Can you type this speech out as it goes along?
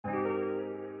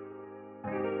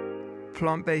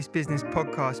plant-based business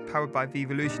podcast powered by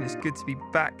Vevolution. It's good to be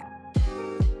back.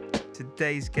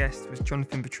 Today's guest was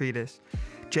Jonathan Petrides.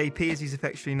 JP, as he's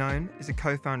affectionately known, is a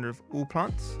co-founder of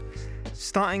Allplants.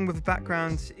 Starting with a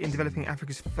background in developing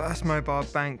Africa's first mobile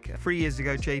bank, 3 years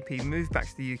ago, JP moved back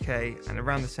to the UK and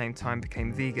around the same time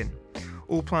became vegan.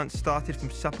 Allplants started from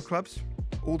supper clubs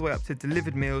all the way up to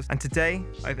delivered meals, and today,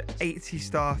 over 80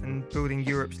 staff and building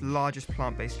Europe's largest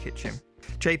plant-based kitchen.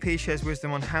 JP shares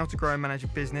wisdom on how to grow and manage a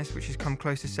business which has come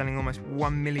close to selling almost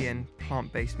 1 million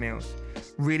plant-based meals.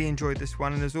 Really enjoyed this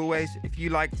one, and as always, if you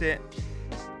liked it,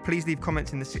 please leave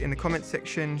comments in the comments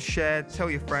section, share, tell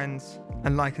your friends,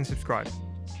 and like and subscribe.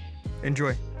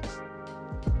 Enjoy.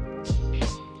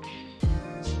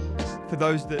 For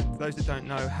those that don't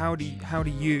know, how do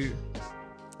you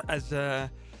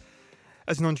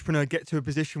as an entrepreneur get to a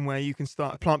position where you can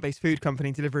start a plant-based food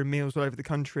company delivering meals all over the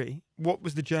country? What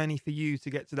was the journey for you to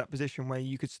get to that position where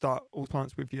you could start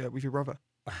Allplants with your brother?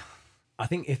 I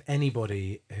think if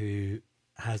anybody who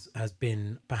has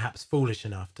been perhaps foolish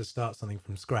enough to start something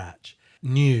from scratch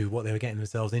knew what they were getting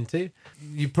themselves into,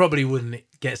 you probably wouldn't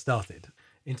get started.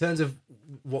 In terms of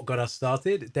what got us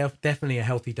started, definitely a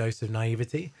healthy dose of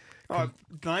naivety.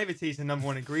 Naivety is the number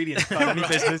one ingredient for any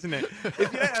business, isn't it? If you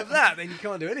don't have that, then you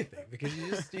can't do anything because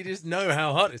you just know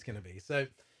how hard it's going to be. So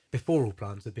before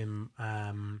Allplants had been,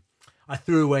 I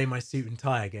threw away my suit and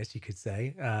tie, I guess you could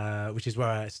say, which is where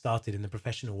I started in the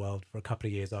professional world for a couple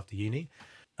of years after uni.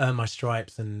 Earned my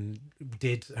stripes and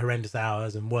did horrendous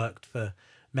hours and worked for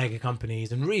mega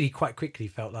companies, and really quite quickly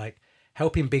felt like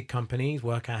helping big companies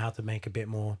work out how to make a bit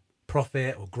more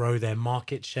profit or grow their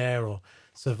market share or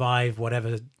survive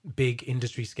whatever big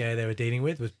industry scare they were dealing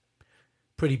with was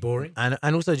pretty boring. And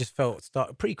also just felt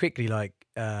pretty quickly like,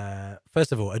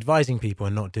 first of all, advising people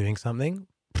and not doing something,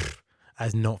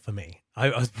 as not for me. I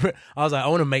was like, I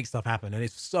want to make stuff happen. And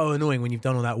it's so annoying when you've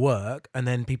done all that work and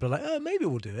then people are like, oh, maybe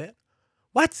we'll do it.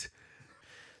 What?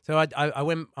 So I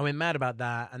went mad about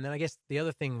that. And then I guess the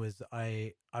other thing was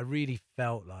I really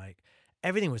felt like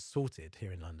everything was sorted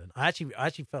here in London. I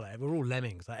actually felt like we're all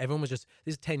lemmings. Like everyone was just,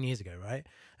 this is 10 years ago, right?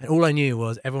 And all I knew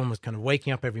was everyone was kind of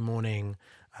waking up every morning,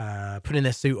 putting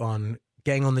their suit on,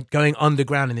 going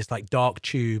underground in this like dark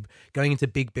tube, going into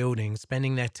big buildings,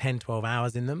 spending their 10, 12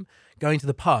 hours in them, going to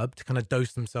the pub to kind of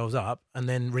dose themselves up and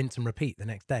then rinse and repeat the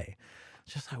next day.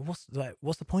 It's just like,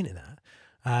 what's the point in that?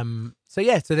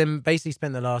 So then basically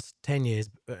spent the last 10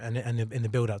 years and in the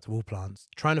build up to Allplants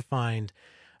trying to find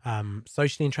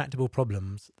socially intractable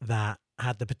problems that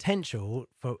had the potential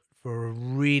for a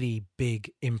really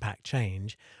big impact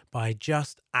change by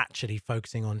just actually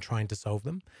focusing on trying to solve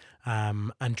them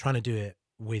and trying to do it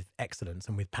with excellence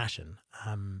and with passion.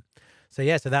 So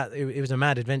that it was a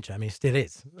mad adventure. I mean, it still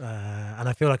is, and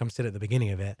I feel like I'm still at the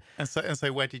beginning of it. And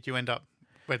so where did you end up?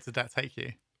 Where did that take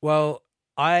you? Well,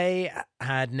 I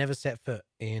had never set foot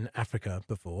in Africa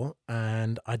before,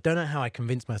 and I don't know how I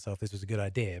convinced myself this was a good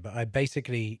idea, but I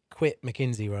basically quit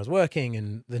McKinsey where I was working,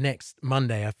 and the next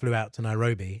Monday I flew out to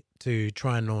Nairobi to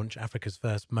try and launch Africa's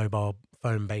first mobile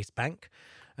phone-based bank.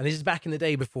 And this is back in the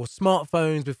day before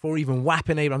smartphones, before even WAP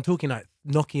enabled. I'm talking like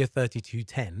Nokia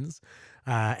 3210s,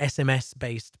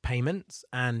 SMS-based payments,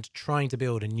 and trying to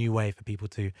build a new way for people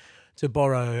to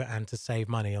borrow and to save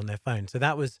money on their phone. So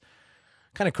that was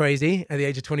kind of crazy at the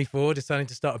age of 24, deciding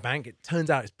to start a bank. It turns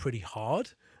out it's pretty hard.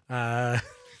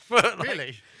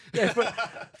 Really? Yeah,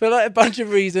 for like a bunch of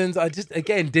reasons. I just,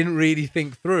 again, didn't really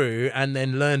think through and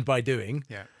then learned by doing.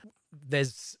 Yeah.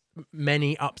 There's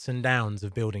many ups and downs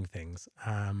of building things.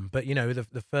 But,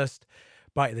 the first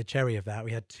bite of the cherry of that,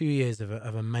 we had 2 years of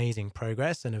amazing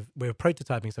progress, and we were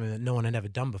prototyping something that no one had ever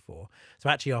done before. So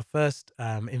actually our first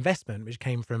investment, which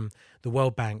came from the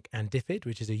World Bank and DFID,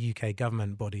 which is a UK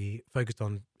government body focused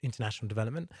on international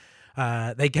development,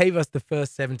 they gave us the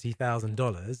first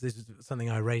 $70,000. This is something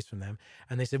I raised from them.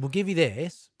 And they said, we'll give you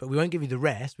this, but we won't give you the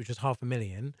rest, which was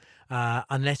 $500,000,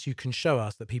 unless you can show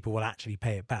us that people will actually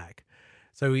pay it back.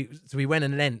 So we went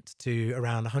and lent to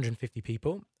around 150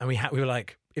 people, and we were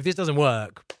like, if this doesn't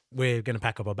work, we're going to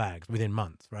pack up our bags within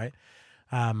months, right?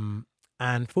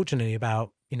 And fortunately,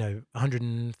 about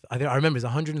 100, I remember it was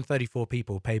 134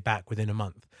 people paid back within a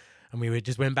month, and we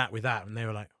just went back with that, and they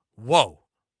were like, "Whoa,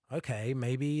 okay,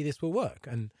 maybe this will work,"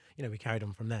 and we carried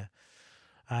on from there.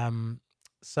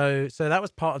 So that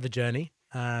was part of the journey.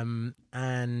 Was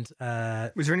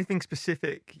there anything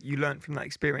specific you learned from that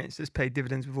experience that's paid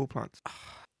dividends with Allplants?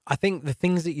 I think the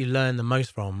things that you learn the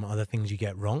most from are the things you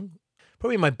get wrong.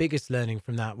 Probably my biggest learning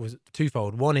from that was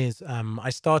twofold. One is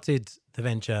I started the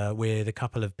venture with a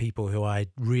couple of people who I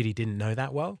really didn't know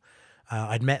that well.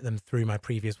 I'd met them through my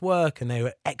previous work, and they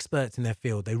were experts in their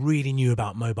field. They really knew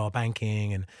about mobile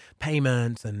banking and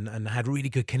payments, and had really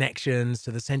good connections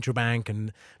to the central bank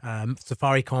and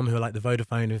Safaricom, who are like the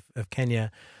Vodafone of Kenya.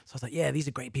 So I was like, yeah, these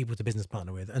are great people to business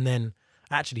partner with. And then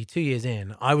actually 2 years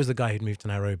in, I was the guy who'd moved to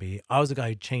Nairobi. I was the guy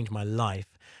who'd changed my life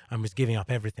and was giving up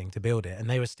everything to build it. And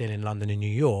they were still in London and New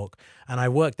York. And I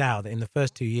worked out that in the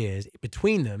first 2 years,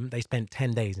 between them, they spent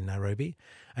 10 days in Nairobi.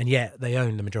 And yet they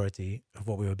owned the majority of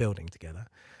what we were building together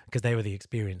because they were the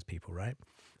experienced people, right?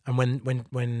 And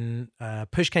when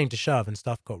push came to shove and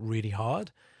stuff got really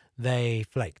hard, they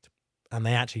flaked. And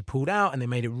they actually pulled out, and they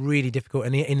made it really difficult.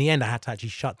 And in the end, I had to actually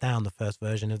shut down the first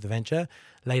version of the venture,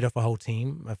 laid off a whole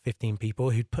team of 15 people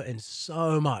who'd put in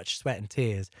so much sweat and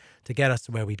tears to get us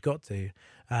to where we'd got to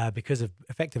because of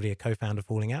effectively a co-founder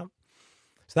falling out.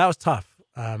 So that was tough.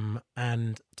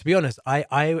 And to be honest,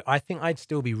 I think I'd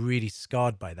still be really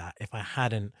scarred by that if I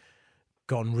hadn't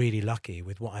gotten really lucky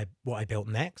with what I built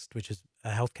next, which is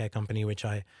a healthcare company, which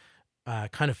I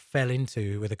kind of fell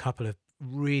into with a couple of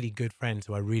really good friends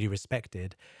who I really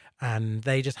respected, and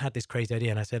they just had this crazy idea,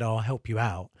 and I said, I'll help you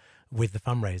out with the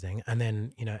fundraising. And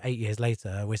then 8 years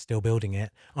later, we're still building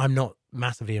it. I'm not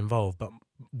massively involved, but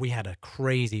we had a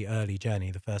crazy early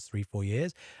journey the first 3-4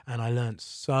 years, and I learned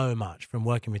so much from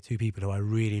working with two people who I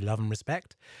really love and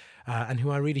respect, and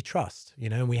who I really trust,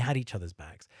 and we had each other's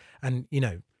backs. And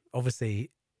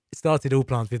obviously it started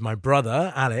allplants with my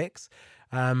brother Alex.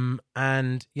 I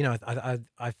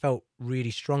felt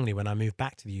really strongly when I moved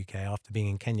back to the UK after being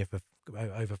in Kenya for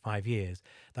over 5 years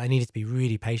that I needed to be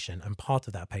really patient. And part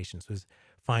of that patience was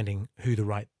finding who the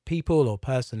right people or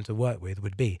person to work with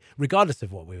would be, regardless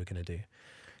of what we were going to do.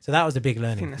 So that was a big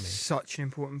learning. I think that's such an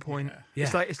important point.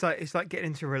 Yeah. It's like getting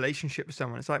into a relationship with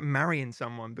someone. It's like marrying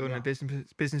someone, building a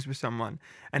business with someone,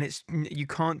 and you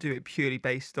can't do it purely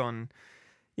based on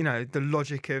the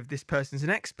logic of this person's an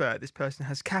expert, this person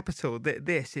has capital,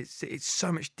 it's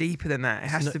so much deeper than that. It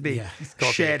has to be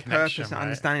shared purpose and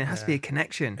understanding. It has to be a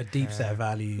connection, a deep set of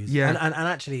values. Yeah. And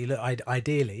actually, look,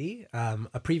 ideally,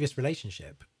 a previous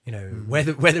relationship,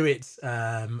 whether it's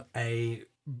a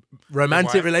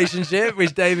romantic relationship,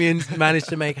 which Damien's managed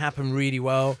to make happen really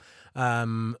well,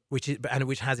 which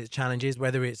has its challenges,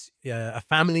 whether it's a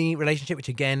family relationship, which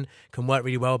again can work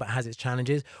really well but has its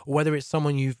challenges, or whether it's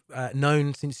someone you've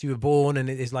known since you were born and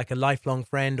it is like a lifelong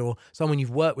friend, or someone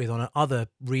you've worked with on other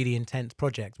really intense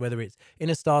projects, whether it's in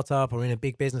a startup or in a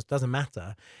big business, doesn't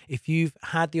matter. If you've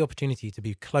had the opportunity to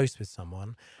be close with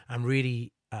someone and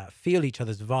really feel each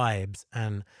other's vibes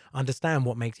and understand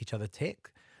what makes each other tick,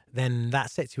 then that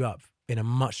sets you up in a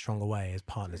much stronger way as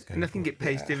partners. And I think it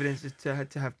pays dividends to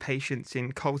have patience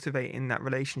in cultivating that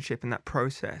relationship and that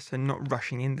process, and not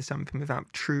rushing into something without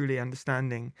truly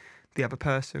understanding the other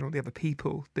person or the other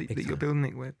people that you're building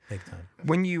it with. Big time.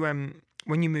 When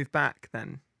you move back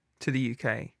then to the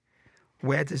UK,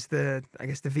 where does the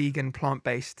vegan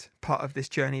plant-based part of this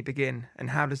journey begin, and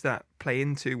how does that play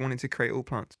into wanting to create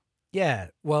allplants? Yeah,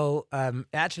 well, it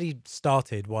actually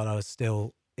started while I was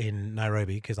still in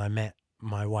Nairobi because I met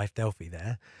my wife Delphi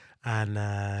there, and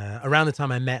around the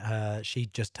time I met her, she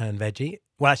just turned veggie.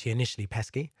 Well, actually, initially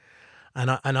pesky,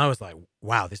 and I was like,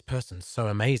 wow, this person's so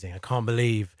amazing. I can't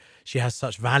believe she has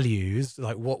such values.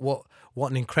 Like, what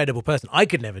an incredible person. I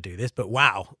could never do this, but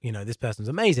wow, this person's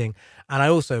amazing. And I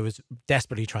also was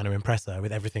desperately trying to impress her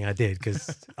with everything I did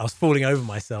because I was falling over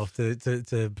myself to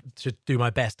do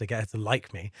my best to get her to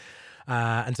like me.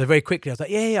 And so very quickly I was like,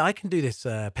 yeah, I can do this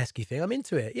pesky thing. I'm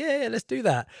into it. Yeah, let's do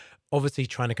that. Obviously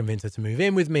trying to convince her to move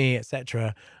in with me,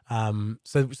 etc.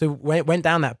 So went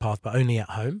down that path, but only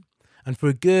at home. And for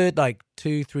a good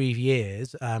 2-3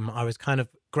 years, I was kind of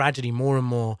gradually more and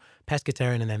more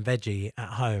pescatarian and then veggie at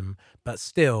home, but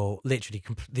still literally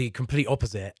the complete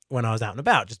opposite when I was out and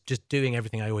about, just doing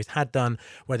everything I always had done,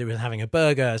 whether it was having a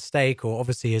burger, a steak, or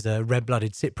obviously as a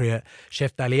red-blooded Cypriot,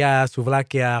 chef d'alia,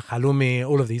 souvlaki, halloumi,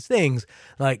 all of these things.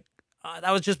 That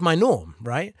was just my norm,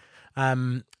 right?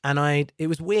 It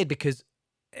was weird because,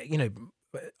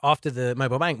 after the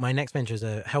mobile bank, my next venture is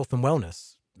a health and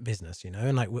wellness business,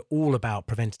 and we're all about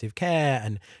preventative care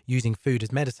and using food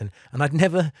as medicine. And I'd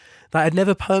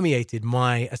never permeated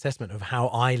my assessment of how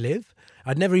I live.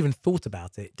 I'd never even thought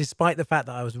about it, despite the fact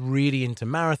that I was really into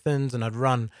marathons, and I'd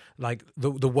run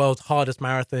the world's hardest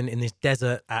marathon in this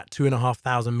desert at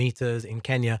 2,500 meters in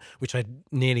Kenya, which I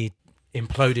nearly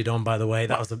imploded on, by the way.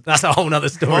 That's a whole nother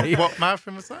story. What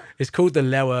marathon was that? It's called the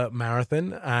Loui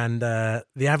Marathon, and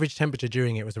the average temperature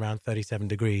during it was around 37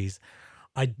 degrees.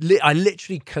 I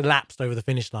literally collapsed over the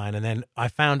finish line, and then I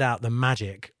found out the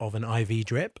magic of an IV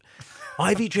drip.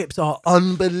 IV drips are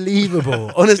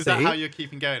unbelievable, honestly. Is that how you're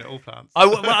keeping going at All Plants? I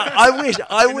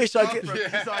wish I could.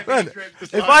 Man,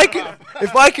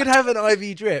 if I could have an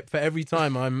IV drip for every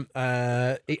time I'm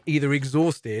either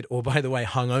exhausted or, by the way,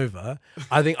 hungover,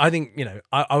 I think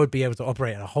I would be able to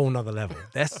operate at a whole nother level.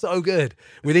 They're so good.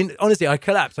 Honestly, I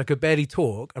collapsed. I could barely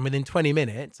talk, and within 20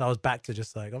 minutes, I was back to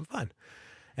just like, I'm fine.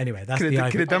 Anyway, that's could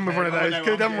have done with one of those. no,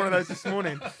 Could have done one of those this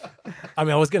morning. I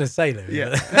mean, I was going to say, Loui.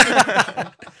 Yeah.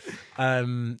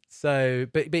 So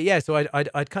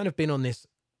I'd kind of been on this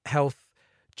health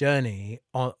journey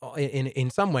in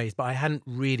some ways, but I hadn't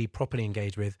really properly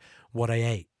engaged with what I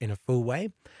ate in a full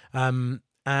way.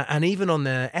 And even on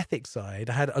the ethics side,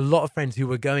 I had a lot of friends who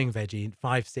were going veggie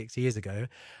 5-6 years ago,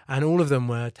 and all of them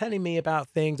were telling me about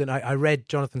things. And I read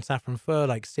Jonathan Safran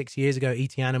like 6 years ago,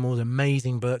 Eating Animals,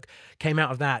 amazing book. Came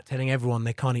out of that telling everyone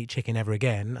they can't eat chicken ever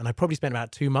again. And I probably spent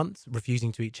about 2 months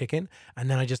refusing to eat chicken, and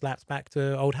then I just lapsed back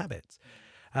to old habits.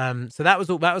 So that was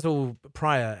all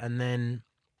prior, and then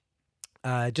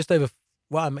just over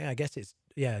 4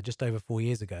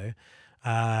 years ago,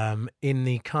 in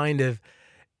the kind of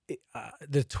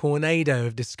the tornado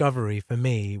of discovery for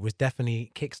me was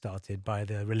definitely kickstarted by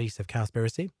the release of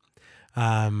Cowspiracy.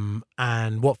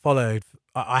 And what followed,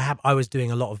 I was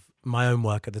doing a lot of my own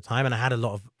work at the time, and I had a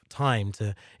lot of time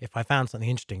to, if I found something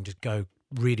interesting, just go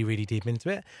really, really deep into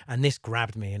it. And this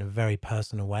grabbed me in a very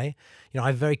personal way.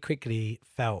 I very quickly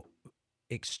felt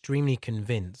extremely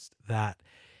convinced that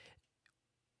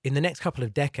in the next couple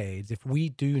of decades, if we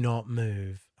do not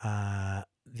move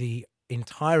the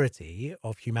entirety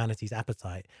of humanity's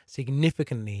appetite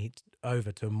significantly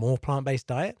over to a more plant-based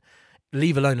diet,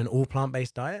 leave alone an all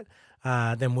plant-based diet,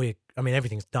 then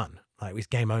everything's done. Like, it's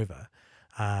game over.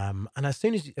 And as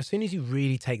soon as you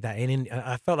really take that in,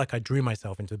 I felt like I drew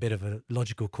myself into a bit of a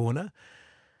logical corner.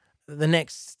 The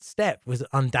next step was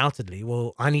undoubtedly,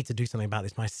 well, I need to do something about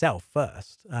this myself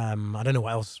first. I don't know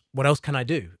what else can I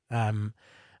do? So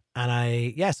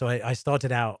I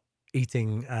started out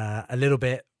eating a little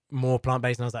bit more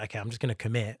plant-based, and I was like, okay, I'm just going to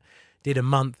commit. Did a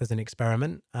month as an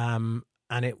experiment, and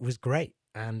it was great.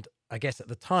 And I guess at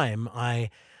the time I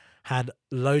had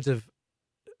loads of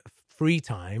free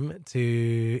time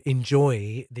to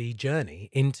enjoy the journey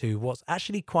into what's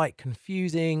actually quite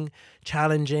confusing,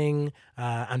 challenging,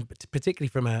 and particularly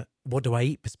from a what do I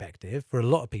eat perspective. For a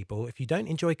lot of people, if you don't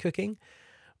enjoy cooking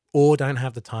or don't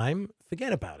have the time,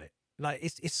 forget about it. Like,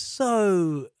 it's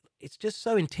just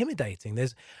so intimidating.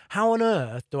 There's, how on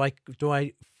earth do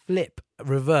I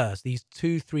reverse these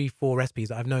 2, 3, 4 recipes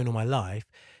that I've known all my life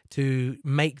to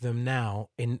make them now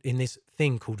in this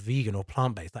thing called vegan or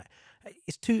plant-based? Like,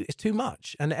 it's too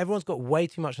much, and everyone's got way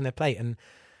too much on their plate. And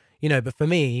but for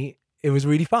me, it was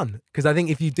really fun, because I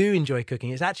think if you do enjoy cooking,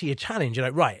 it's actually a challenge. You're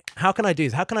like, right, how can I do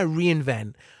this? How can I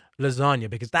reinvent lasagna?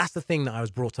 Because that's the thing that I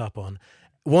was brought up on.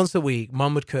 Once a week,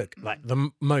 mum would cook like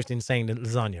the most insane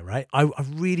lasagna, right? I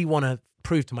really want to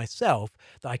prove to myself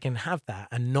that I can have that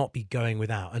and not be going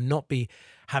without, and not be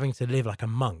having to live like a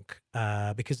monk.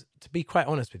 Because to be quite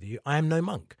honest with you, I am no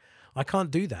monk. I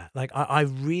can't do that. Like, I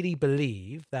really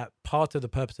believe that part of the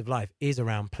purpose of life is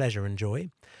around pleasure and joy.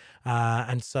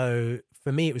 And so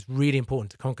for me, it was really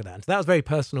important to conquer that. And so that was very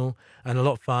personal and a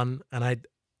lot of fun. And I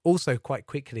also quite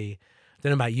quickly, I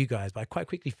don't know about you guys, but I quite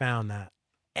quickly found that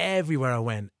everywhere I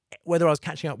went, whether I was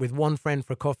catching up with one friend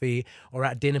for a coffee or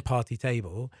at a dinner party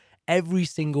table, every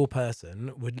single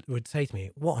person would say to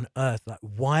me, what on earth, like,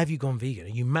 why have you gone vegan? Are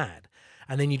you mad?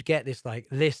 And then you'd get this like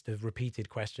list of repeated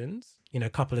questions, a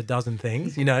couple of dozen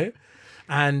things,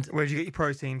 and where did you get your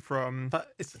protein from?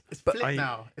 But it's flipped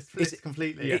now. It's flipped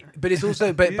completely. Yeah. But it's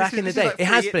also, back in the day, it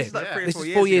has flipped. This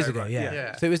is 4 years ago.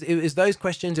 Yeah. So it was those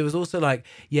questions. It was also like,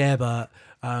 but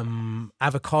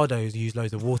avocados use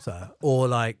loads of water, or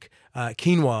like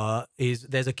quinoa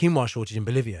there's a quinoa shortage in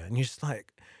Bolivia, and you're just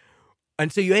like,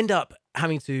 and so you end up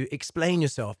having to explain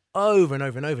yourself over and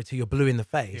over and over till you're blue in the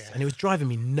face. And it was driving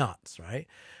me nuts, right?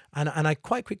 And I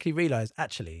quite quickly realized,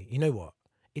 actually, you know what?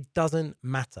 It doesn't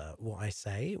matter what I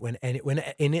say when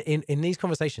in these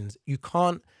conversations, you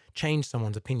can't change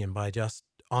someone's opinion by just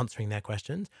answering their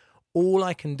questions. All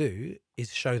I can do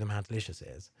is show them how delicious it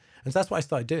is. And so that's what I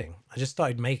started doing. I just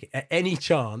started making, at any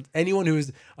chance, anyone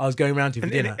I was going around to for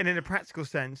dinner. And in a practical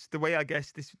sense, the way I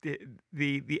guess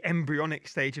the embryonic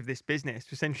stage of this business,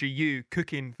 essentially you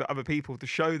cooking for other people to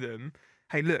show them,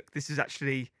 hey, look, this is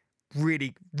actually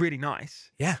really, really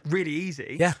nice. Yeah. Really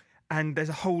easy. Yeah. And there's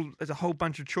a whole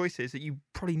bunch of choices that you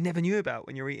probably never knew about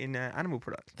when you're eating animal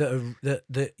products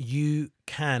that you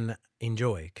can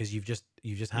enjoy because you've just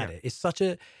had it. It's such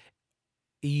a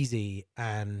easy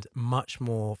and much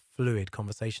more fluid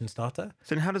conversation starter.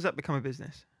 So how does that become a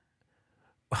business?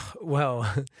 Well,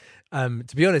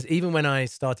 to be honest, even when I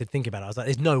started thinking about it, I was like,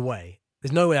 there's no way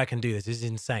I can do this. This is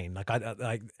insane. Like,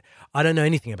 I don't know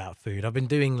anything about food. I've been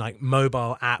doing like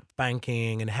mobile app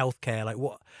banking and healthcare. Like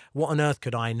what on earth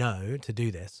could I know to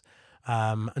do this?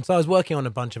 And so I was working on a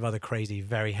bunch of other crazy,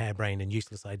 very harebrained and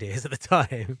useless ideas at the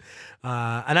time.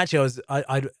 And actually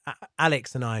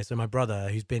Alex and I, so my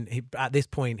brother, at this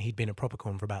point, he'd been at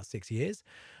Propercorn for about 6 years.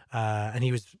 And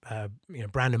he was,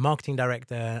 brand and marketing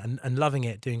director and loving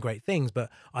it, doing great things. But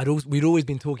we'd always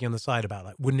been talking on the side about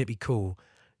like, wouldn't it be cool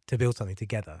to build something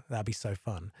together? That'd be so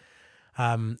fun.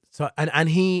 This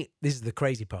is the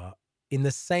crazy part. In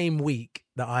the same week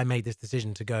that I made this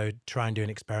decision to go try and do an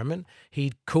experiment,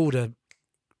 he'd called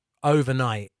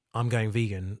overnight, I'm going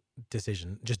vegan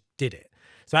decision, just did it.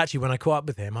 So actually, when I caught up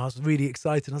with him, I was really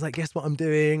excited. I was like, guess what I'm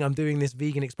doing? I'm doing this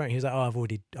vegan experiment. He was like,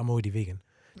 I'm already vegan.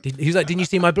 He was like, didn't you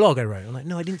see my blog I wrote? I'm like,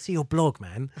 no, I didn't see your blog,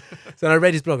 man. So I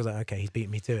read his blog. I was like, okay, he's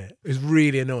beating me to it. It was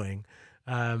really annoying.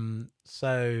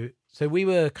 So we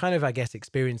were kind of, I guess,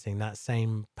 experiencing that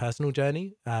same personal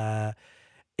journey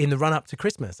in the run up to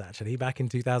Christmas, actually, back in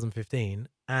 2015.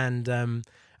 And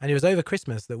it was over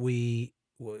Christmas that we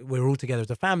were all together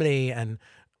as a family. And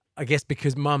I guess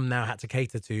because mum now had to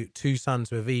cater to 2 sons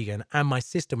who are vegan and my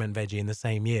sister went veggie in the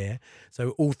same year. So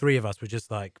all 3 of us were just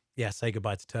like, yeah, say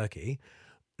goodbye to turkey.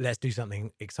 Let's do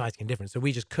something exciting and different. So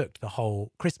we just cooked the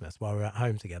whole Christmas while we were at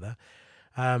home together.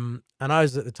 And I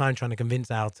was at the time trying to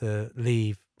convince Al to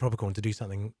leave Propercorn to do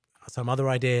some other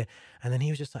idea. And then he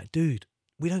was just like, dude,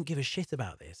 we don't give a shit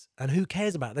about this. And who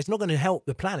cares about this? It's not going to help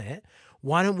the planet.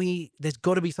 Why don't there's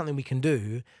got to be something we can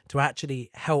do to actually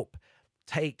help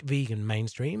take vegan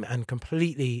mainstream and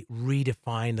completely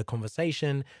redefine the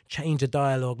conversation, change the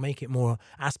dialogue, make it more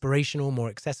aspirational, more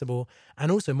accessible,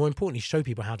 and also, more importantly, show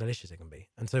people how delicious it can be.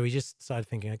 And so we just started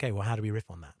thinking, okay, well, how do we riff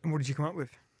on that? And what did you come up with?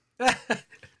 What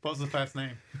was the first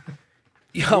name?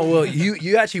 Yeah, well,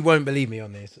 you actually won't believe me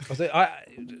on this.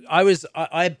 I was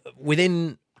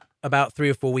within about 3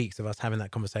 or 4 weeks of us having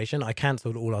that conversation, I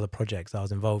cancelled all other projects I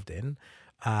was involved in,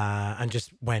 and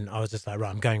just I was just like, right,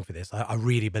 I'm going for this. I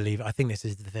really believe, I think this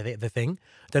is the thing.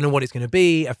 I don't know what it's going to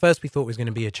be. At first we thought it was going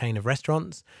to be a chain of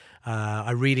restaurants.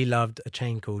 I really loved a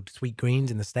chain called Sweet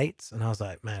Greens in the States. And I was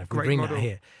like, man, if we bring that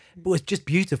here, but it's just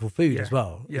beautiful food as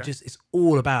well. Yeah. It's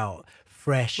all about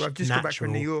fresh, I've just natural. got back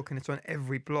from New York and it's on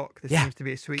every block. There seems to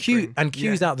be a Sweet Green. And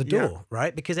queues out the door,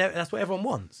 right? Because that's what everyone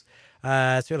wants.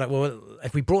 So you're like, well,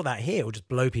 if we brought that here, it would just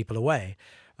blow people away.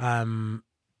 And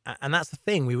that's the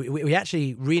thing. We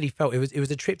actually really felt it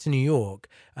was a trip to New York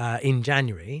in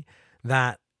January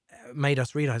that made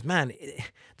us realize, man,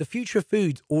 the future of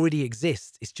foods already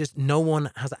exists. It's just no one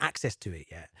has access to it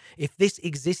yet. If this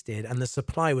existed and the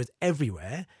supply was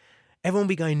everywhere, everyone would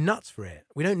be going nuts for it.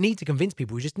 We don't need to convince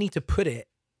people. We just need to put it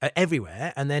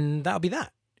everywhere, and then that'll be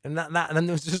that. And then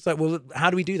it was just like, well, how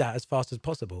do we do that as fast as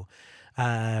possible?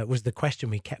 Was the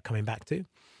question we kept coming back to.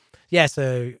 Yeah,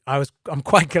 so I'm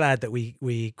quite glad that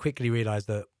we quickly realized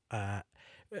that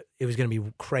it was going to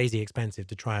be crazy expensive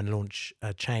to try and launch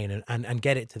a chain and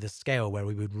get it to the scale where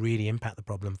we would really impact the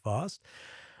problem fast.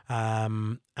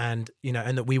 And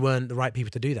that we weren't the right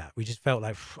people to do that. We just felt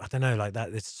like, I don't know, like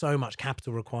that. There's so much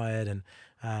capital required,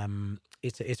 and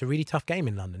it's a really tough game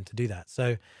in London to do that.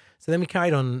 So then we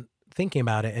carried on thinking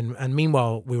about it, and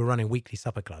meanwhile we were running weekly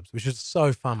supper clubs, which was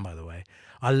so fun, by the way.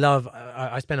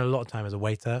 I spent a lot of time as a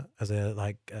waiter, as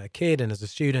a kid and as a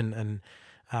student, and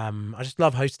I just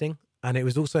love hosting. And it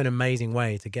was also an amazing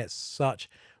way to get such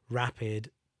rapid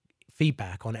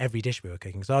feedback on every dish we were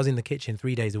cooking. So I was in the kitchen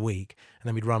 3 days a week, and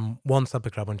then we'd run one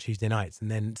supper club on Tuesday nights and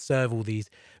then serve all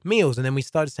these meals. And then we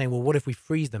started saying, well, what if we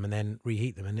freeze them and then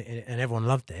reheat them? And everyone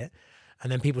loved it.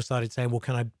 And then people started saying, well,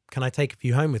 can I take a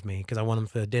few home with me because I want them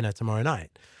for dinner tomorrow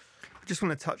night? I just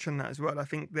want to touch on that as well. I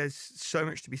think there's so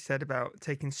much to be said about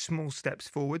taking small steps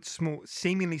forward,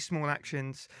 seemingly small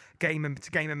actions, to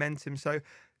gain momentum. So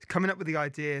coming up with the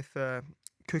idea for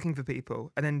cooking for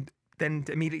people and then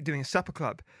immediately doing a supper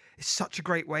club is such a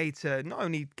great way to not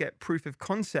only get proof of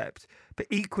concept, but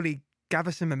equally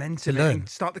gather some momentum and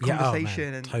start the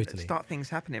conversation and start things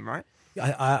happening, right?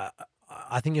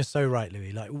 I think you're so right,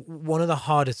 Loui. Like, one of the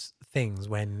hardest things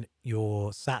when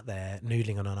you're sat there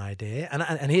noodling on an idea,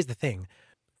 and here's the thing,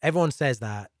 everyone says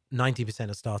that 90%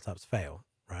 of startups fail,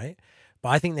 right? But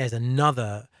I think there's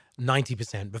another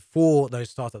 90% before those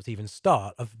startups even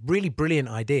start of really brilliant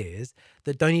ideas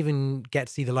that don't even get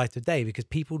to see the light of day because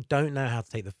people don't know how to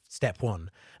take the step one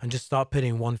and just start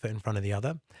putting one foot in front of the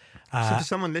other. So for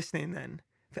someone listening then,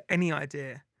 for any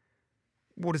idea,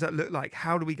 what does that look like?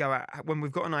 How do we go out when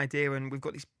we've got an idea and we've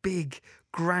got these big,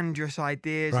 grandiose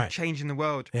ideas of changing the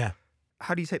world? Yeah.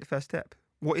 How do you take the first step?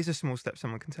 What is a small step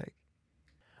someone can take?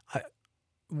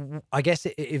 I guess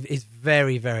it is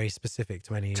very, very specific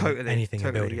to anything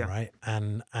you're building, right?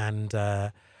 And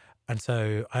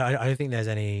so I don't think there's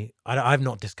any. I've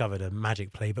not discovered a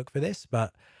magic playbook for this,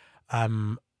 but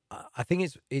I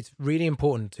think it's really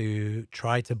important to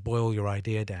try to boil your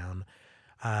idea down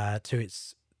to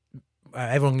its.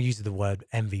 Everyone uses the word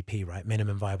MVP, right?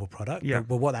 Minimum viable product. Yeah.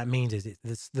 But what that means is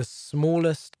it's the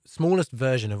smallest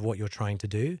version of what you're trying to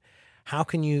do. How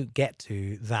can you get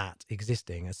to that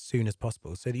existing as soon as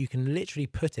possible so that you can literally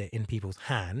put it in people's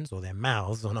hands or their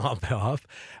mouths on our behalf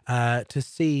to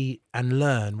see and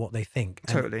learn what they think?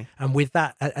 Totally. And with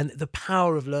that, and the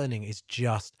power of learning is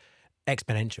just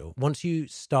exponential. Once you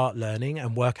start learning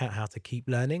and work out how to keep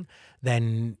learning,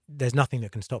 then there's nothing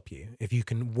that can stop you. If you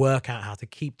can work out how to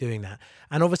keep doing that,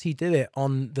 and obviously do it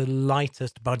on the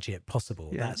lightest budget possible.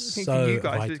 Yeah. That's I think so for you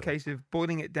guys, vital. it's a case of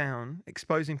boiling it down,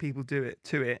 exposing people to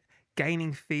it,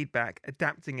 gaining feedback,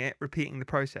 adapting it, repeating the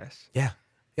process. Yeah.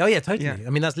 Oh yeah, totally. Yeah. I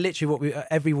mean, that's literally what we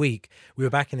every week we were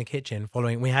back in the kitchen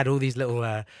following. We had all these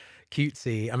little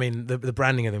cutesy. I mean, the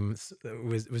branding of them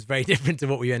was very different to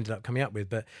what we ended up coming up with.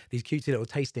 But these cutesy little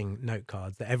tasting note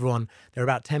cards that everyone, there are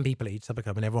about 10 people at each supper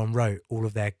club, and everyone wrote all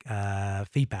of their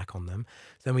feedback on them.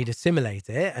 So then we'd assimilate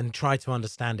it and try to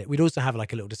understand it. We'd also have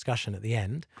like a little discussion at the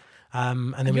end.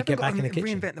 And then we'd get back in the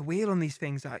kitchen. Reinvent the wheel on these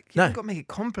things. Like, you haven't got to make it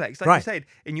complex. Like you said,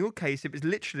 in your case, it was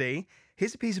literally,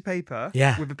 here's a piece of paper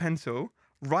with a pencil,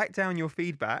 write down your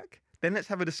feedback, then let's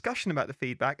have a discussion about the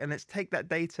feedback, and let's take that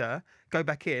data, go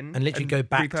back in. And literally go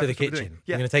back to the kitchen.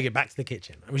 We're going to take it back to the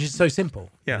kitchen, which is so simple.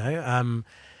 Yeah. You know?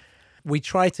 We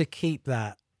try to keep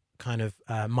that kind of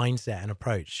mindset and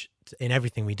approach in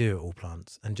everything we do at All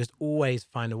Plants, and just always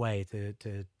find a way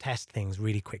to test things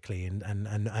really quickly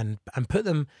and put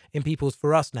them in people's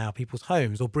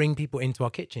homes, or bring people into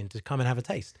our kitchen to come and have a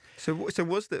taste. So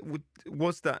was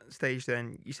that stage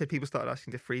then? You said people started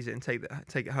asking to freeze it and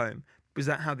take it home. Was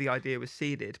that how the idea was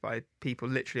seeded, by people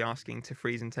literally asking to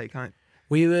freeze and take home?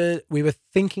 We were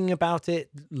thinking about it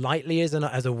lightly as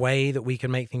a way that we can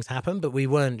make things happen, but we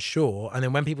weren't sure. And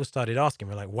then when people started asking,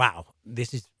 we're like, wow,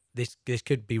 this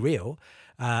could be real,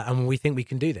 and we think we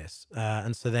can do this.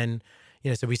 And so then,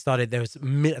 so we started. There was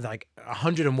like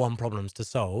 101 problems to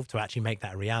solve to actually make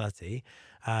that a reality.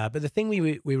 But the thing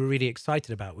we were really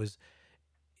excited about was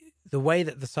the way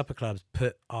that the supper clubs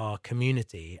put our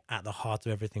community at the heart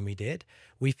of everything we did.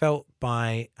 We felt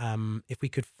by if we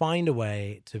could find a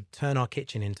way to turn our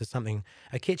kitchen into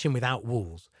a kitchen without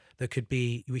walls, we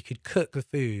could cook the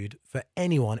food for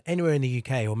anyone, anywhere in the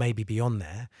UK or maybe beyond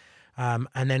there.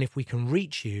 And then if we can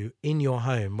reach you in your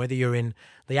home, whether you're in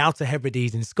the Outer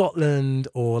Hebrides in Scotland,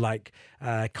 or like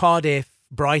Cardiff,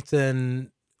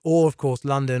 Brighton, or of course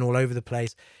London, all over the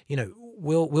place,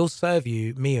 we'll serve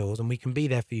you meals, and we can be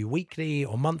there for you weekly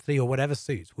or monthly or whatever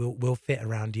suits. We'll fit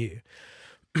around you.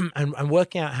 and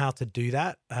working out how to do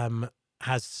that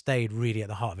has stayed really at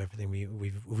the heart of everything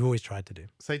we've always tried to do.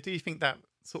 So do you think that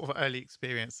sort of early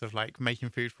experience of like making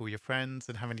food for your friends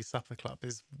and having a supper club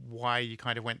is why you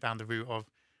kind of went down the route of,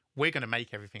 we're going to make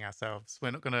everything ourselves,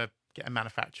 we're not going to get a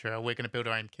manufacturer, we're going to build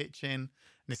our own kitchen, and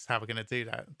this is how we're going to do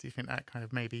that? Do you think that kind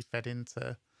of maybe fed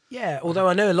into... Yeah, although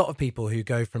I know a lot of people who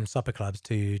go from supper clubs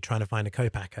to trying to find a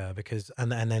co-packer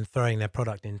and then throwing their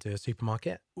product into a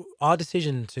supermarket. Our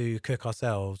decision to cook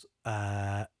ourselves,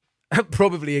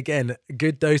 probably again a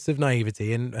good dose of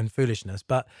naivety and foolishness,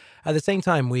 but at the same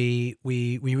time we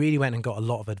really went and got a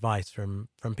lot of advice from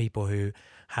people who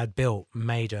had built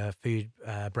major food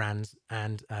brands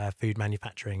and food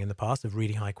manufacturing in the past of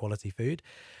really high quality food,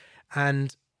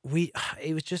 and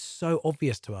it was just so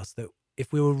obvious to us that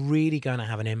if we were really going to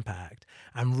have an impact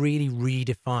and really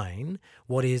redefine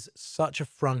what is such a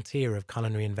frontier of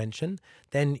culinary invention,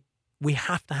 then we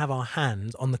have to have our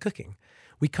hands on the cooking.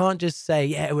 We can't just say,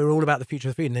 yeah, we're all about the future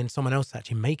of food, and then someone else is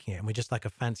actually making it, and we're just like a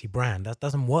fancy brand. That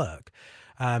doesn't work.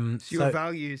 So your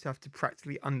values have to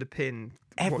practically underpin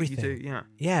everything. What you do. Yeah.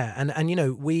 Yeah,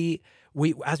 and we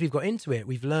as we've got into it,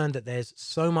 we've learned that there's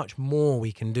so much more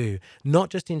we can do, not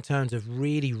just in terms of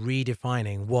really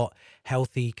redefining what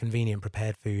healthy, convenient,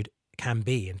 prepared food can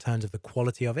be in terms of the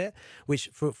quality of it, which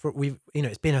for we've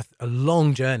it's been a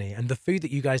long journey. And the food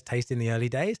that you guys taste in the early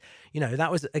days, that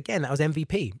was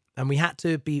MVP, and we had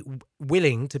to be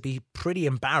willing to be pretty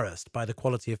embarrassed by the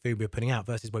quality of food we were putting out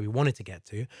versus where we wanted to get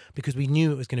to, because we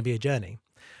knew it was going to be a journey.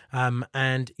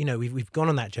 And we've gone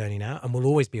on that journey now, and we'll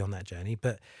always be on that journey.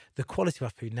 But the quality of our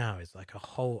food now is like a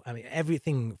whole. I mean,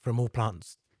 everything from All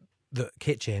Plants the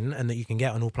kitchen and that you can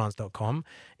get on allplants.com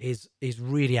is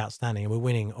really outstanding. And we're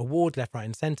winning awards left, right,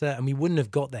 and centre. And we wouldn't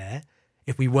have got there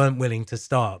if we weren't willing to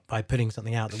start by putting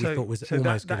something out that we thought was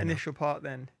almost that good initial part.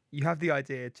 Then you have the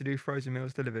idea to do frozen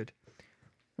meals delivered.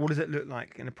 What does it look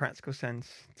like in a practical sense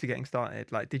to getting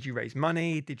started? Like, did you raise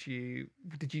money? Did you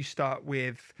start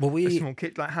with a small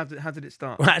kit? Like, how did it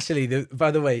start? Well, actually,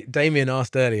 by the way, Damien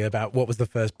asked earlier about what was the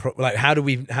first how do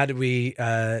we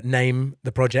name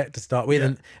the project to start with? Yeah.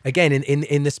 And again,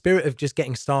 in the spirit of just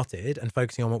getting started and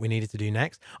focusing on what we needed to do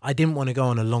next, I didn't want to go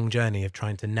on a long journey of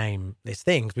trying to name this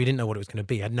thing because we didn't know what it was going to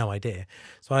be. I had no idea.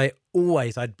 So I'd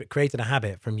created a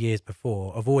habit from years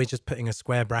before of always just putting a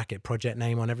square bracket project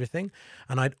name on everything.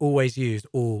 And I'd always used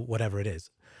all whatever it is.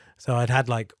 So I'd had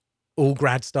like all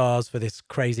grad stars for this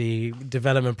crazy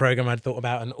development program I'd thought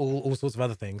about and all sorts of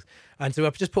other things. And so I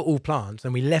just put all plants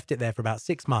and we left it there for about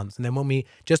 6 months. And then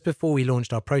just before we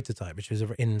launched our prototype, which was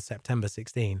in September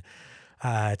 16,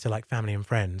 to like family and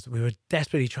friends, we were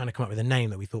desperately trying to come up with a name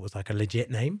that we thought was like a legit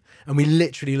name. And we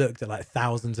literally looked at like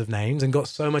thousands of names and got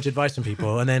so much advice from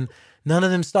people. And then none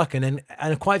of them stuck. And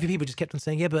quite a few people just kept on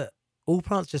saying, yeah, but All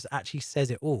Plants just actually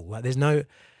says it all. Like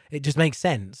it just makes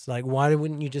sense. Like, why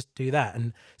wouldn't you just do that?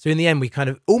 And so in the end, we kind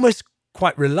of almost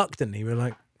quite reluctantly, we were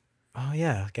like, oh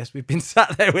yeah, I guess we've been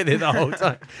sat there with it the whole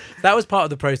time. That was part of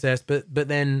the process. But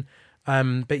then,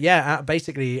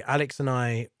 basically Alex and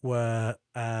I were,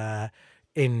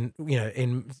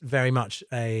 in very much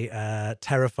a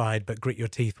terrified but grit your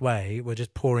teeth way. We're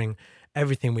just pouring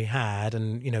everything we had,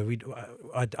 and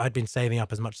I'd been saving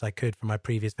up as much as I could from my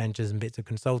previous ventures and bits of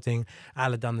consulting.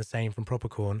 Al had done the same from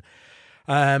Propercorn,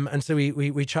 and so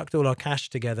we chucked all our cash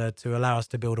together to allow us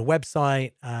to build a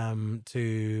website,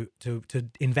 to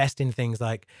invest in things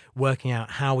like working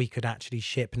out how we could actually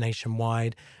ship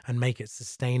nationwide and make it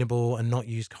sustainable and not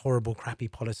use horrible crappy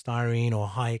polystyrene or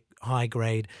high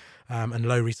grade and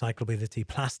low recyclability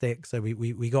plastic. So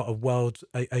we got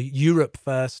a Europe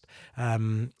first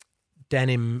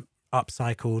denim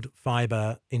upcycled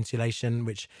fiber insulation,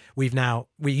 which we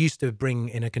used to bring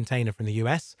in a container from the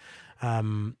US,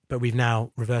 but we've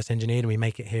now reverse engineered and we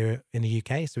make it here in the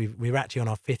UK. So we're actually on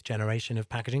our 5th generation of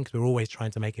packaging because we're always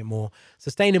trying to make it more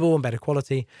sustainable and better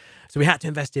quality. So we had to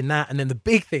invest in that. And then the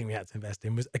big thing we had to invest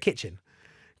in was a kitchen.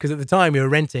 Because at the time we were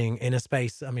renting in a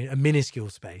space, a minuscule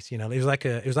space. It was like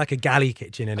a galley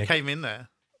kitchen. I came in there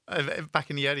back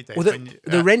in the early days. Well,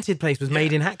 the rented place was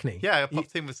made in Hackney. Yeah, I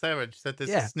popped in with Sarah and she said,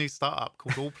 there's this new startup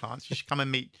called All Plants. You should come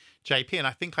and meet JP. And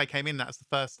I think I came in, that was the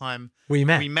first time we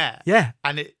met. Yeah.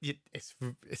 And it's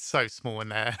so small in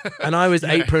there. And I was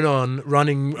apron on,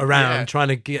 running around,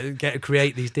 trying to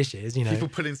create these dishes, People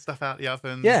pulling stuff out the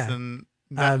ovens. Yeah. And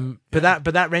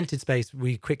but that rented space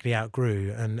we quickly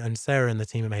outgrew, and Sarah and the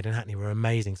team at Made in Hackney were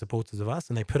amazing supporters of us,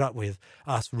 and they put up with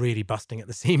us really busting at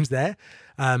the seams there.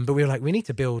 But we were like, we need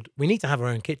to have our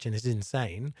own kitchen. This is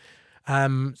insane.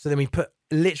 So then we put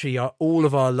literally all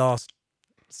of our last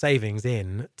savings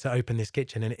in to open this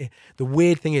kitchen. And the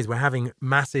weird thing is we're having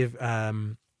massive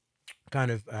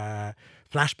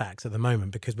flashbacks at the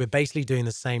moment because we're basically doing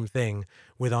the same thing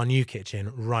with our new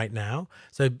kitchen right now.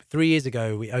 So 3 years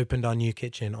ago, we opened our new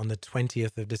kitchen on the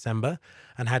 20th of December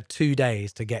and had 2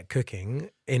 days to get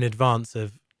cooking in advance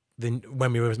of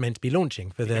when we were meant to be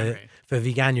launching for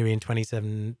Veganuary in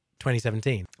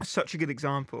 2017. Such a good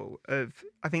example of,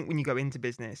 I think when you go into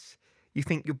business, you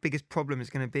think your biggest problem is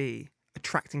going to be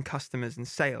attracting customers and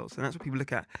sales. And that's what people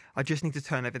look at. I just need to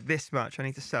turn over this much. I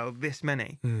need to sell this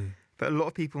many. But a lot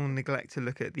of people neglect to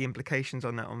look at the implications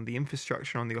on that, on the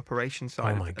infrastructure, on the operation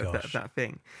side of that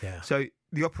thing. Yeah. So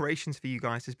the operations for you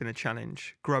guys has been a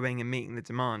challenge, growing and meeting the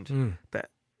demand.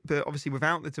 But obviously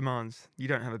without the demands, you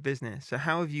don't have a business. So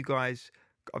how have you guys,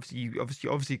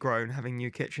 obviously grown, having a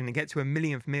new kitchen, and get to 1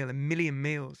 millionth meal? 1 million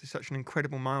meals is such an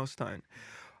incredible milestone.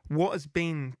 What has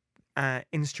been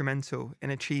instrumental in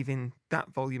achieving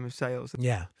that volume of sales?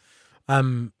 Yeah.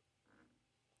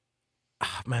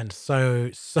 Man,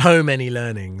 so many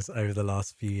learnings over the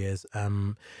last few years.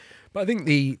 But I think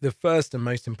the first and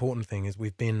most important thing is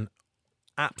we've been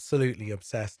absolutely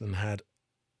obsessed and had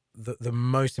the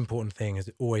most important thing has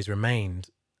always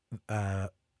remained an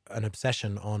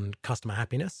obsession on customer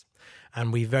happiness.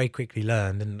 And we very quickly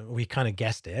learned, and we kind of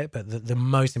guessed it, but the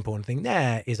most important thing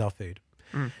there is our food.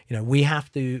 We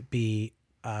have to be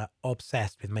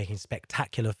obsessed with making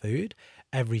spectacular food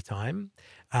every time.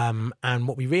 And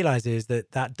what we realize is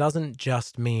that doesn't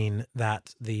just mean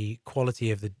that the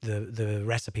quality of the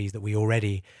recipes that we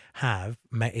already have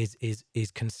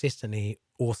is consistently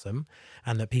awesome,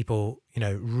 and that people,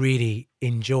 really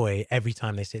enjoy every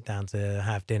time they sit down to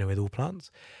have dinner with All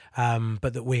Plants,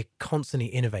 but that we're constantly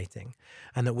innovating,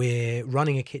 and that we're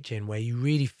running a kitchen where you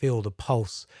really feel the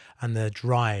pulse and the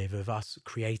drive of us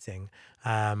creating.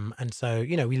 And so,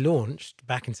 we launched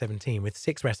back in 2017 with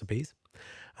 6 recipes.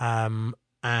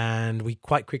 And we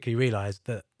quite quickly realized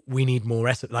that we need more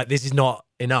recipes. Like, this is not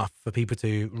enough for people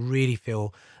to really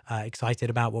feel excited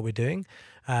about what we're doing.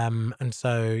 And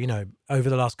so, over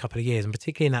the last couple of years, and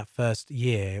particularly in that first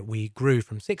year, we grew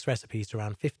from 6 recipes to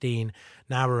around 15.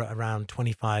 Now we're at around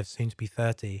 25, soon to be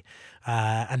 30.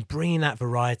 And bringing that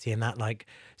variety and that like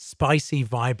spicy,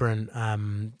 vibrant,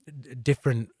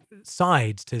 different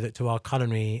sides to our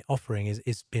culinary offering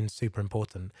is been super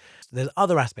important. So there's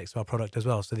other aspects of our product as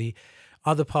well. So the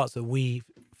other parts that we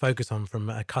focus on from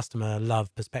a customer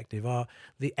love perspective are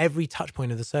the every touch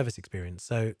point of the service experience.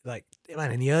 So like,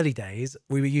 man, in the early days,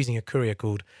 we were using a courier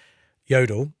called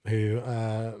Yodel, who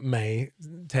may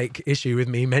take issue with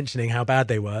me mentioning how bad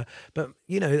they were, but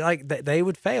they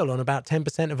would fail on about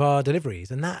 10% of our deliveries,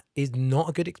 and that is not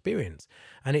a good experience.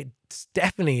 And it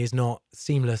definitely is not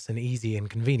seamless and easy and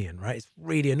convenient, right? It's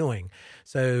really annoying.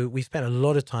 So we spent a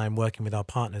lot of time working with our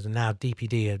partners, and now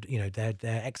DPD are,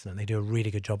 they're excellent. They do a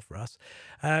really good job for us.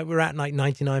 We're at like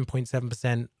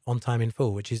 99.7% on time in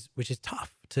full, which is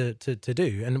tough to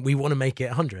do, and we want to make it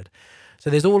 100. So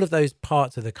there's all of those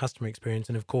parts of the customer experience,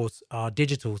 and of course our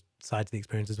digital side to the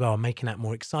experience as well, making that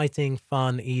more exciting,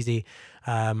 fun, easy.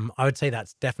 I would say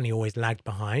that's definitely always lagged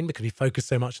behind because we focus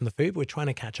so much on the food, but we're trying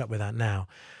to catch up with that now.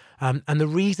 And the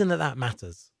reason that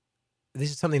matters,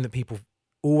 this is something that people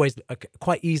always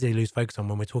quite easily lose focus on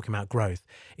when we're talking about growth.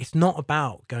 It's not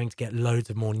about going to get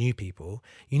loads of more new people.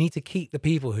 You need to keep the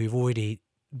people who've already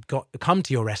come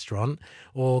to your restaurant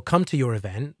or come to your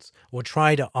event or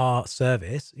tried our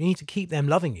service. You need to keep them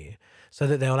loving you so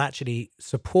that they'll actually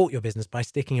support your business by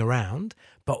sticking around,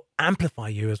 but amplify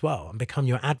you as well and become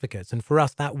your advocates. And for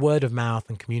us, that word of mouth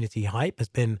and community hype has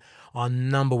been our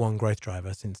number one growth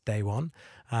driver since day one.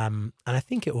 And I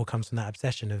think it all comes from that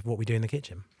obsession of what we do in the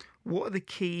kitchen. What are the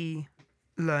key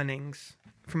learnings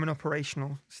from an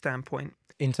operational standpoint?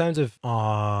 In terms of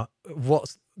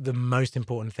what's the most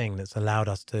important thing that's allowed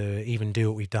us to even do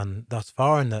what we've done thus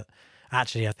far, and that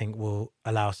actually I think will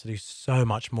allow us to do so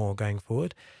much more going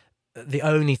forward, the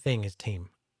only thing is team.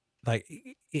 Like,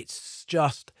 it's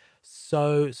just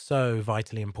so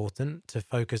vitally important to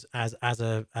focus as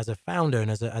a founder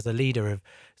and as a leader of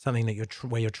something that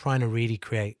where you're trying to really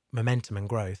create momentum and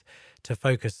growth, to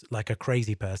focus like a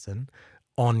crazy person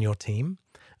on your team.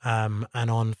 And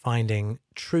on finding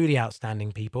truly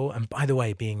outstanding people. And by the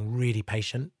way, being really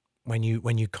patient when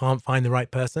you can't find the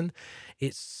right person.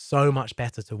 It's so much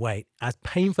better to wait, as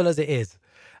painful as it is.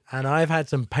 And I've had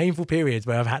some painful periods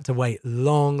where I've had to wait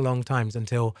long times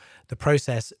until the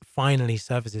process finally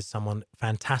surfaces someone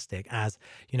fantastic, as,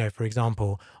 for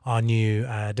example, our new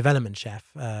development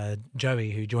chef,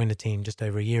 Joey, who joined the team just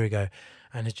over a year ago,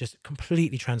 and has just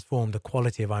completely transformed the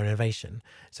quality of our innovation.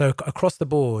 So across the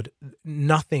board,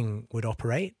 nothing would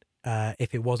operate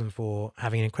if it wasn't for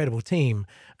having an incredible team,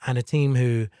 and a team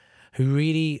who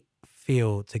really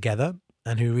feel together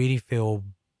and who really feel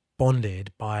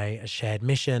bonded by a shared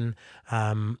mission,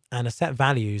 and a set of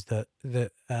values that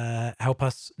help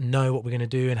us know what we're going to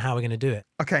do and how we're going to do it.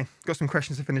 Okay, got some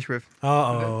questions to finish with.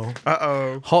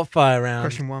 Uh-oh. Hot fire round.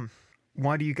 Question 1.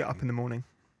 Why do you get up in the morning?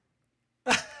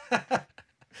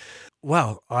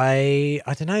 Well, I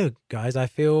don't know, guys. I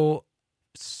feel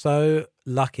so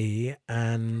lucky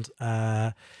and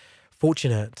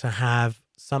fortunate to have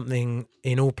something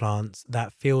in All Plants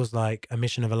that feels like a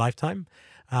mission of a lifetime.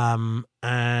 And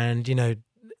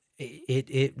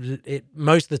it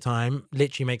most of the time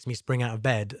literally makes me spring out of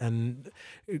bed, and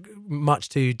much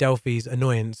to Delphi's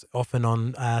annoyance, often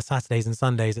on Saturdays and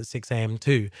Sundays at 6 a.m.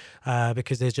 too,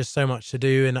 because there's just so much to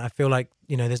do, and I feel like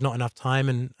there's not enough time,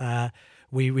 and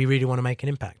we really want to make an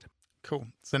impact. Cool.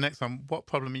 So next one, what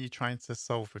problem are you trying to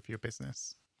solve with your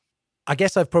business? I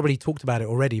guess I've probably talked about it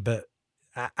already, but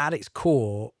at its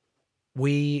core,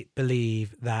 we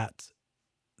believe that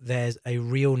there's a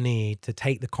real need to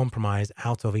take the compromise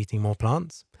out of eating more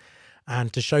plants,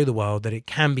 and to show the world that it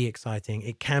can be exciting,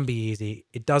 it can be easy,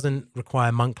 it doesn't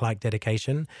require monk-like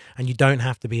dedication, and you don't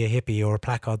have to be a hippie or a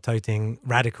placard-toting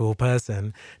radical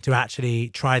person to actually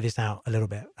try this out a little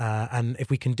bit. And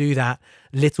if we can do that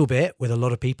little bit with a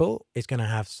lot of people, it's going to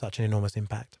have such an enormous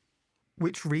impact.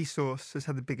 Which resource has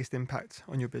had the biggest impact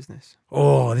on your business?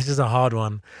 Oh, this is a hard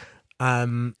one.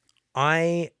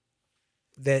 The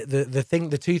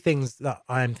two things that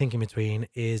I'm thinking between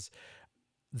is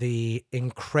the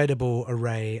incredible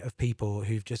array of people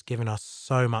who've just given us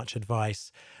so much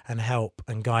advice and help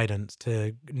and guidance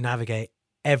to navigate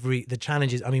the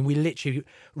challenges. I mean, we literally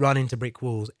run into brick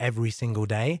walls every single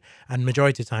day, and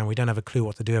majority of the time we don't have a clue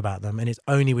what to do about them. And it's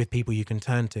only with people you can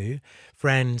turn to,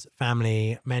 friends,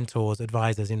 family, mentors,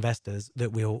 advisors, investors,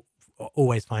 that we'll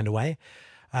always find a way.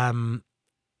 And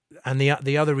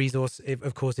the other resource,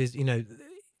 of course, is,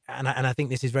 and I think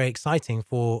this is very exciting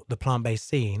for the plant-based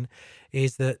scene,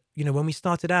 is that, when we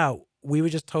started out, we were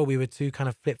just told we were two kind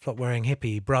of flip-flop wearing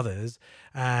hippie brothers,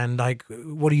 and like,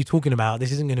 what are you talking about?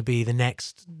 This isn't going to be the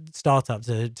next startup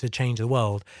to change the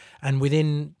world. And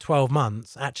within 12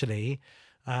 months, actually,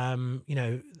 the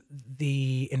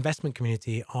investment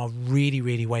community are really,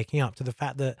 really waking up to the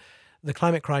fact that the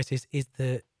climate crisis is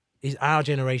our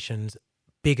generation's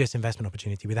biggest investment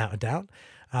opportunity, without a doubt.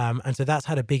 And so that's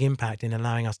had a big impact in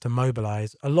allowing us to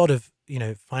mobilize a lot of,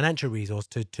 financial resource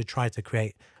to try to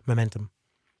create momentum.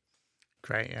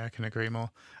 Great. Yeah, I can agree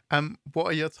more. What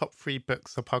are your top 3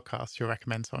 books or podcasts you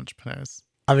recommend to entrepreneurs?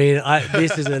 I mean,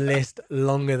 this is a list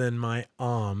longer than my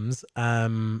arms.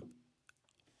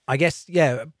 I guess,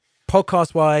 yeah,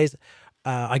 podcast wise,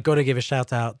 I got to give a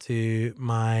shout out to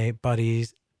my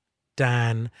buddies,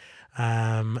 Dan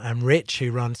and Rich,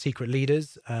 who run Secret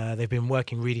Leaders. They've been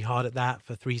working really hard at that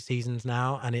for 3 seasons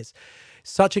now, and it's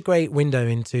such a great window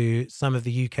into some of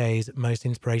the UK's most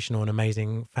inspirational and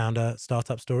amazing founder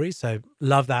startup stories. So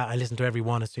love that. I listen to every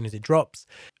one as soon as it drops.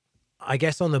 I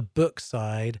guess on the book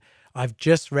side, I've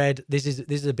just read, this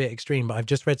is a bit extreme, but I've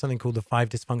just read something called The 5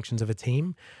 Dysfunctions of a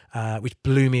Team, which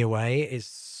blew me away. It's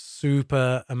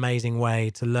super amazing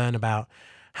way to learn about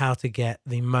how to get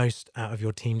the most out of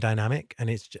your team dynamic. And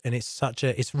it's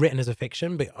written as a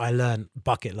fiction, but I learned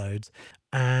bucket loads.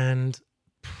 And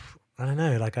I don't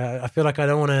know, like I feel like I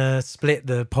don't want to split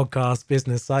the podcast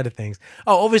business side of things.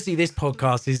 Oh, obviously this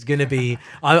podcast is going to be,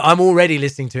 I'm already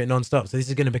listening to it nonstop. So this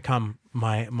is going to become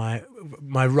my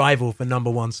rival for number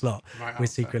 1 slot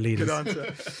with Secret Leaders. Good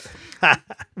answer.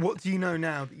 What do you know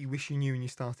now that you wish you knew when you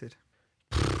started?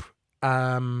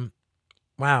 Wow,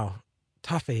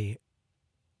 toughie.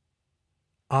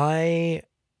 I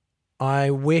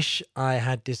wish I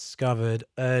had discovered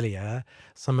earlier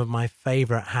some of my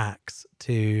favorite hacks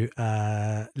to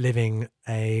living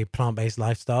a plant-based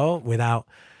lifestyle without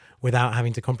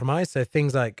having to compromise. So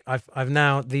things like I've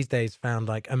now these days found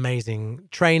like amazing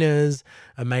trainers,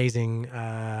 amazing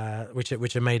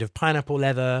which are made of pineapple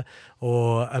leather,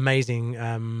 or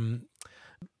amazing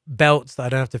belts that I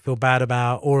don't have to feel bad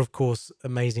about, or of course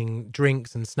amazing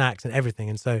drinks and snacks and everything.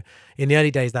 And so in the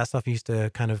early days, that stuff used to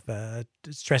kind of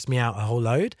stress me out a whole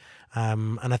load.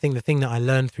 And I think the thing that I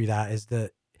learned through that is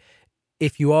that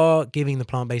if you are giving the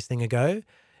plant-based thing a go,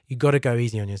 you got to go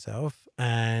easy on yourself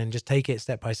and just take it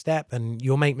step by step, and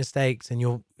you'll make mistakes, and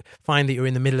you'll find that you're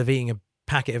in the middle of eating a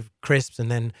packet of crisps and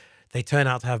then they turn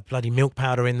out to have bloody milk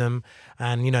powder in them.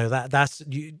 And that's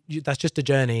just a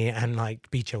journey, and like,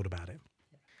 be chilled about it.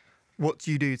 What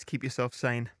do you do to keep yourself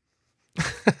sane?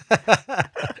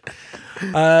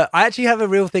 I actually have a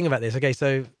real thing about this. Okay,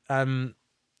 so a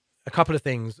couple of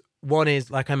things. One is,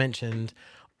 like I mentioned,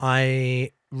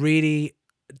 I really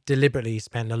deliberately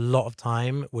spend a lot of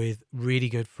time with really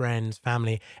good friends,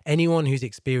 family, anyone who's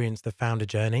experienced the founder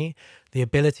journey. The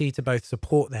ability to both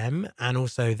support them and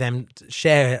also them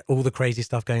share all the crazy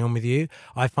stuff going on with you,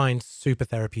 I find super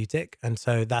therapeutic. And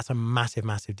so that's a massive,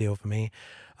 massive deal for me.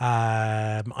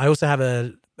 I also have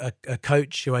a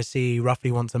coach who I see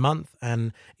roughly once a month,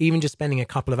 and even just spending a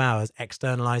couple of hours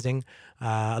externalizing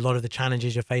a lot of the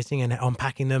challenges you're facing and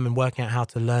unpacking them and working out how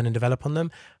to learn and develop on them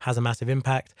has a massive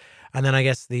impact. And then I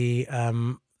guess the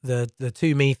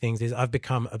two me things is I've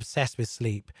become obsessed with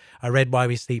sleep. I read Why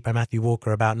We Sleep by Matthew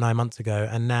Walker about 9 months ago,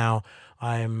 and now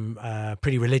I'm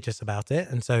pretty religious about it.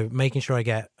 And so making sure I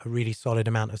get a really solid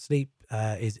amount of sleep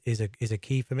is a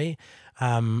key for me,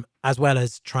 as well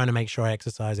as trying to make sure I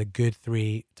exercise a good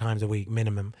 3 times a week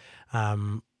minimum.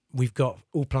 We've got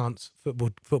All Plants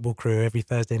football crew every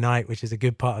Thursday night, which is a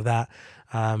good part of that,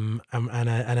 and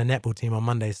a netball team on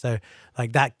Mondays. So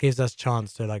like that gives us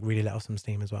chance to like really let off some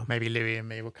steam as well. Maybe Loui and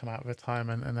me will come out of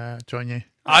retirement and join you.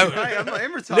 I'm not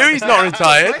in retirement. Louis's not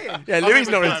retired. Yeah, Louis's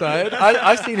not retired.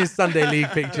 I've seen his Sunday league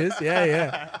pictures.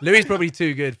 Yeah. Louis's probably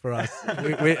too good for us.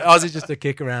 Ours is just a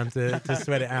kick around to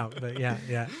sweat it out. But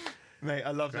yeah. Mate,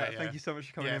 I love that. Yeah. Thank you so much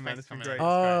for coming in, man. It's been great.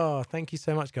 Oh, thank you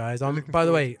so much, guys. By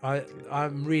the way,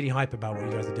 I'm really hype about what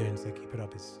you guys are doing, so keep it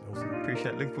up. It's awesome.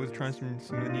 Appreciate it. Looking forward to trying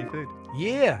some of the new food.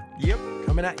 Yeah. Yep.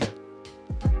 Coming at you.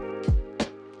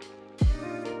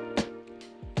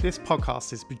 This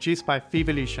podcast is produced by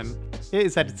Vevolution. It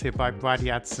is edited by Bridey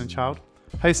Addison-Child,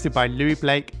 hosted by Loui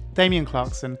Blake, Damien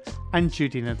Clarkson, and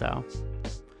Judy Nadell.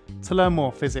 To learn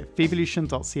more, visit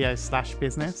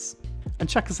vevolution.co/business and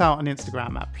check us out on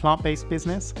Instagram at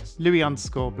plantbasedbusiness,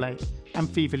 Loui_Blake, and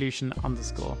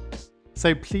Vevolution_.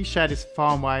 So please share this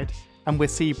far and wide, and we'll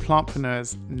see you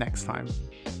plantpreneurs next time.